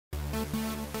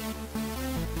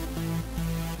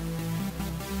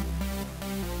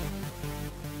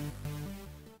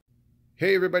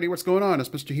Hey everybody, what's going on? It's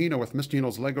Mr. Hino with Mr.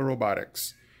 Hino's Lego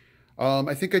Robotics.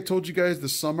 I think I told you guys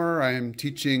this summer I am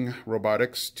teaching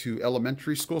robotics to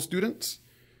elementary school students.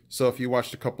 So if you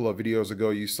watched a couple of videos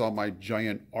ago, you saw my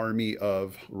giant army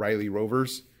of Riley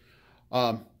Rovers.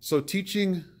 So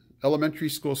teaching elementary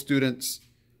school students,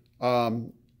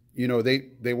 you know,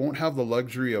 they won't have the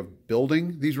luxury of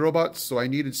building these robots. So I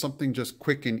needed something just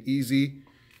quick and easy.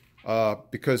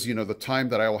 Because, you know, the time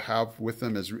that I will have with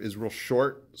them is real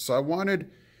short. So I wanted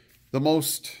the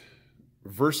most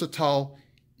versatile,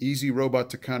 easy robot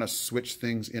to kind of switch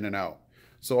things in and out.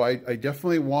 So I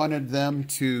definitely wanted them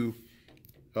to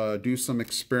do some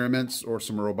experiments or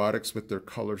some robotics with their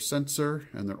color sensor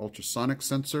and their ultrasonic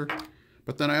sensor.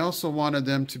 But then I also wanted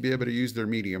them to be able to use their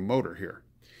medium motor here.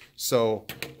 So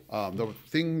the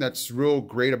thing that's real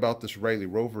great about this Riley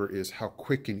Rover is how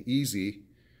quick and easy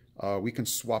we can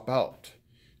swap out.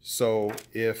 So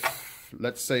if,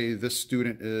 let's say this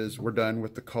student we're done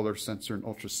with the color sensor and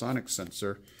ultrasonic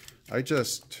sensor, I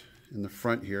just, in the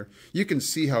front here, you can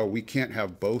see how we can't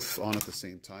have both on at the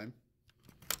same time.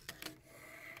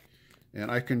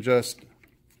 And I can just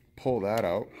pull that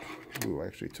out. Ooh, I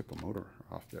actually took a motor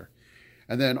off there.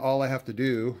 And then all I have to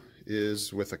do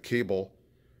is, with a cable,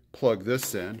 plug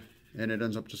this in, and it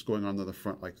ends up just going onto the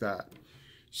front like that.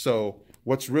 So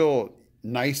what's real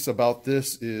nice about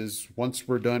this is once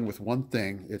we're done with one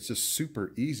thing, it's just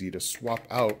super easy to swap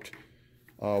out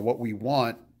what we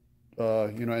want,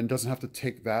 you know, and doesn't have to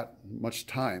take that much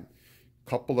time.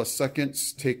 Couple of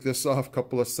seconds, take this off,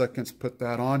 couple of seconds, put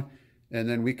that on, and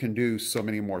then we can do so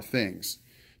many more things.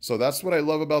 So that's what I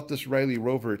love about this Riley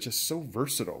Rover. It's just so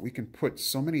versatile. We can put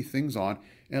so many things on,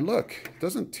 and look, it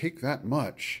doesn't take that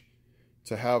much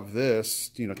to have this,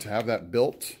 you know, to have that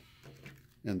built,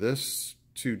 and this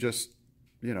to just,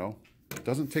 you know, it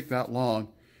doesn't take that long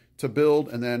to build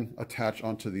and then attach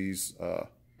onto these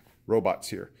robots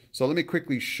here. So let me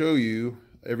quickly show you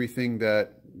everything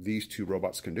that these two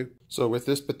robots can do. So with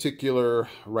this particular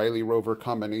Riley Rover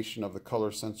combination of the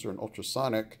color sensor and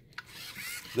ultrasonic,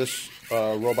 this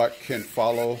robot can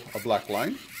follow a black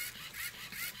line.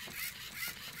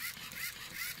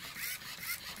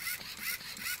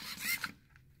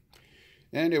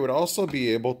 And it would also be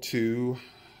able to,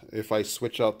 if I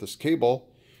switch out this cable,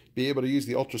 be able to use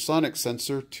the ultrasonic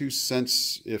sensor to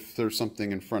sense if there's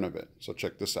something in front of it. So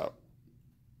check this out.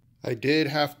 I did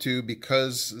have to,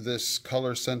 because this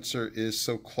color sensor is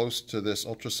so close to this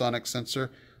ultrasonic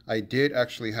sensor, I did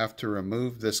actually have to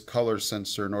remove this color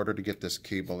sensor in order to get this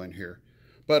cable in here.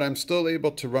 But I'm still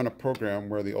able to run a program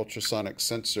where the ultrasonic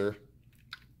sensor,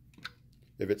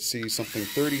 if it sees something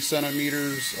 30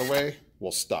 centimeters away,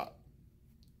 will stop.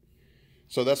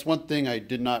 So that's one thing I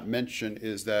did not mention,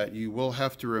 is that you will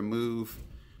have to remove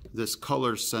this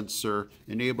color sensor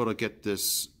and able to get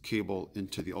this cable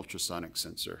into the ultrasonic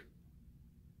sensor.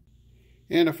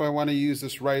 And if I want to use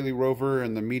this Riley Rover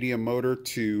and the medium motor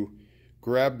to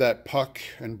grab that puck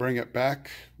and bring it back,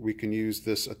 we can use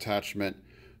this attachment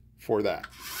for that.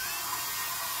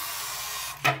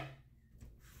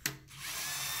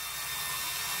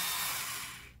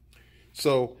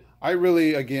 So I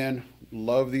really, again,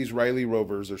 love these Riley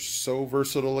Rovers. They're so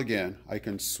versatile. Again, I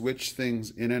can switch things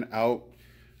in and out,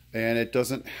 and it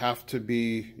doesn't have to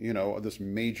be, you know, this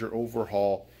major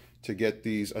overhaul to get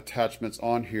these attachments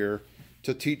on here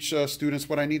to teach students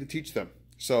what I need to teach them.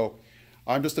 So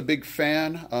I'm just a big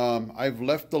fan. I've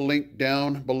left the link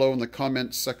down below in the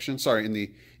comments section, sorry, in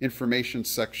the information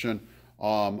section.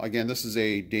 Again, this is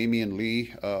a Damien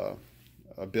Lee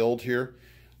build here.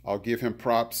 I'll give him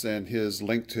props and his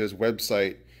link to his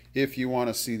website if you want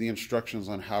to see the instructions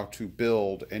on how to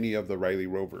build any of the Riley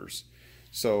Rovers.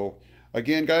 So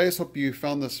again, guys, hope you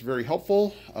found this very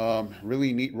helpful.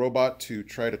 Really neat robot to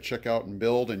try to check out and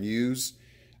build and use.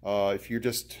 If you're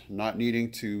just not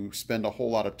needing to spend a whole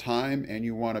lot of time and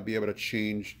you want to be able to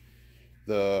change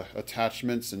the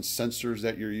attachments and sensors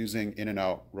that you're using in and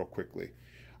out real quickly.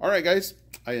 All right, guys,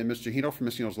 I am Mr. Hino from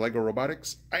Mr. Hino's Lego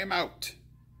Robotics. I am out.